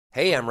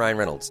Hey, I'm Ryan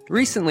Reynolds.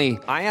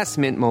 Recently, I asked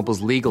Mint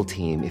Mobile's legal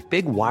team if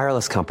big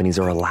wireless companies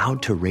are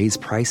allowed to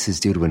raise prices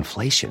due to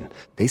inflation.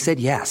 They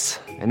said yes.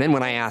 And then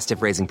when I asked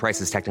if raising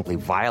prices technically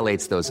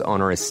violates those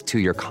onerous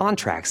two-year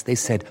contracts, they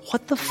said,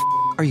 "What the f***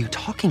 are you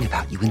talking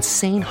about, you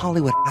insane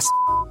Hollywood ass?"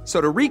 So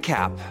to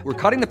recap, we're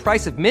cutting the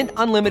price of Mint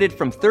Unlimited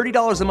from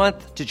 $30 a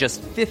month to just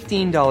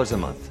 $15 a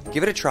month.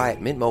 Give it a try at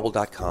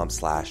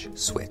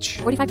mintmobile.com/switch.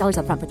 $45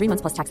 up front for 3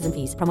 months plus taxes and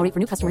fees. Promo rate for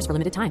new customers for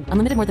limited time.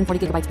 Unlimited more than 40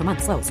 gigabytes per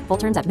month. Slows full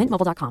terms at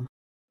mintmobile.com.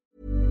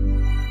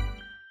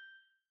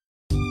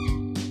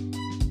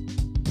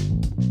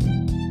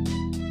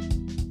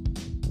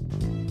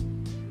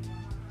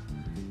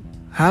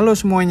 Halo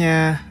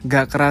semuanya,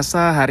 gak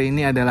kerasa hari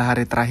ini adalah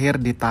hari terakhir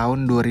di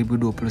tahun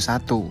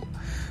 2021.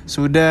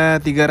 Sudah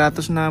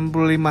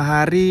 365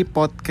 hari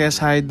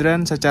podcast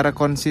Hydran secara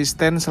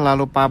konsisten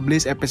selalu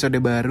publish episode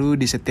baru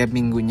di setiap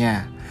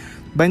minggunya.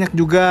 Banyak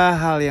juga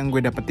hal yang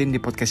gue dapetin di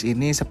podcast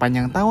ini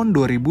sepanjang tahun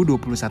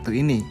 2021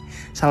 ini.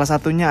 Salah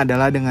satunya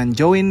adalah dengan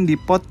join di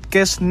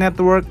Podcast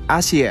Network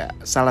Asia,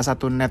 salah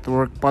satu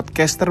network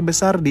podcast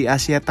terbesar di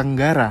Asia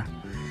Tenggara.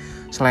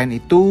 Selain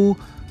itu,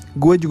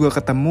 gue juga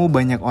ketemu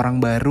banyak orang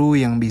baru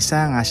yang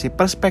bisa ngasih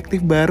perspektif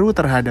baru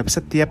terhadap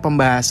setiap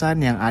pembahasan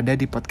yang ada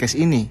di podcast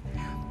ini.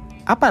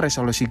 Apa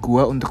resolusi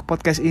gue untuk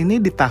podcast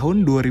ini di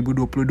tahun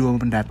 2022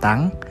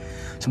 mendatang?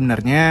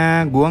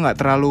 Sebenarnya gue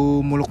gak terlalu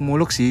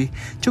muluk-muluk sih.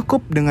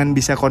 Cukup dengan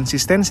bisa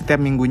konsisten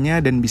setiap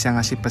minggunya dan bisa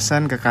ngasih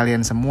pesan ke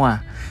kalian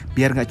semua.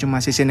 Biar gak cuma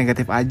sisi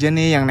negatif aja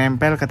nih yang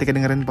nempel ketika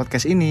dengerin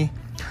podcast ini.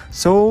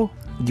 So,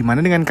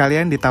 gimana dengan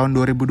kalian di tahun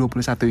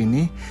 2021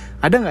 ini?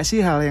 Ada gak sih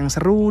hal yang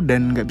seru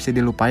dan gak bisa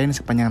dilupain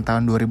sepanjang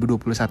tahun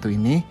 2021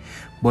 ini?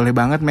 Boleh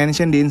banget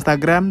mention di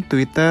Instagram,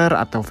 Twitter,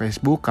 atau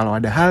Facebook kalau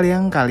ada hal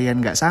yang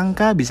kalian gak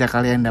sangka bisa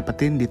kalian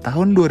dapetin di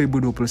tahun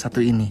 2021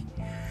 ini.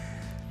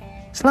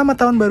 Selamat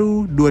tahun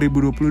baru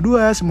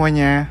 2022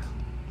 semuanya.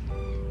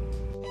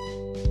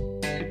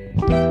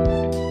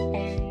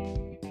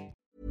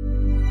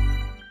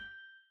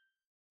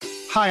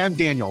 Hi, I'm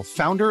Daniel,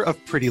 founder of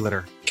Pretty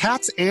Litter.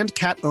 Cats and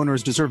cat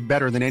owners deserve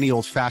better than any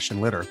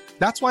old-fashioned litter.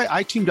 That's why I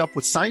teamed up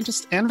with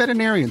scientists and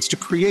veterinarians to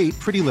create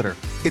Pretty Litter.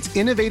 Its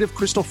innovative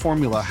crystal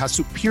formula has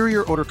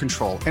superior odor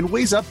control and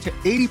weighs up to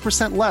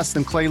 80% less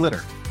than clay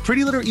litter.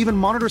 Pretty Litter even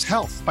monitors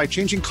health by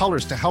changing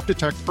colors to help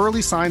detect early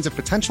signs of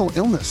potential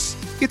illness.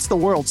 It's the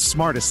world's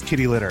smartest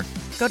kitty litter.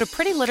 Go to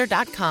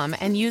prettylitter.com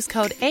and use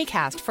code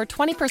ACAST for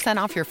 20%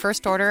 off your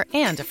first order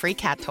and a free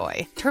cat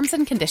toy. Terms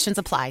and conditions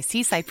apply.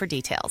 See site for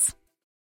details.